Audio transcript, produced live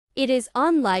It is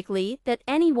unlikely that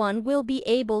anyone will be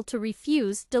able to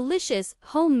refuse delicious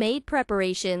homemade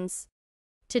preparations.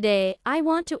 Today, I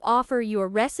want to offer you a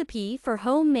recipe for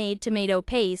homemade tomato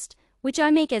paste, which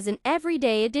I make as an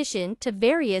everyday addition to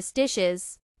various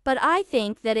dishes. But I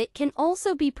think that it can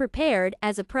also be prepared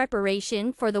as a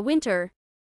preparation for the winter.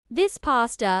 This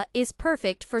pasta is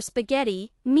perfect for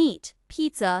spaghetti, meat,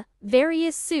 pizza,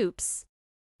 various soups.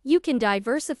 You can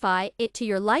diversify it to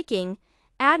your liking,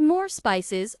 add more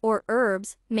spices or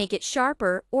herbs, make it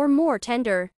sharper or more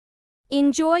tender.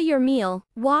 Enjoy your meal.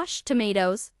 Wash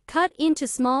tomatoes, cut into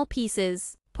small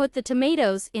pieces. Put the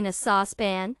tomatoes in a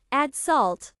saucepan, add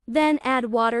salt, then add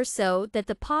water so that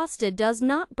the pasta does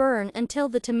not burn until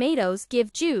the tomatoes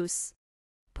give juice.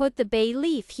 Put the bay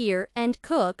leaf here and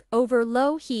cook over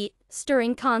low heat,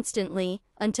 stirring constantly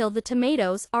until the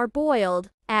tomatoes are boiled.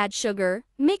 Add sugar,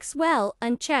 mix well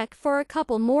and check for a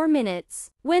couple more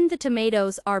minutes. When the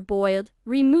tomatoes are boiled,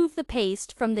 remove the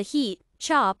paste from the heat,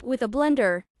 chop with a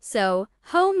blender. So,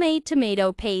 homemade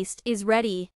tomato paste is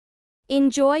ready.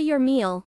 Enjoy your meal.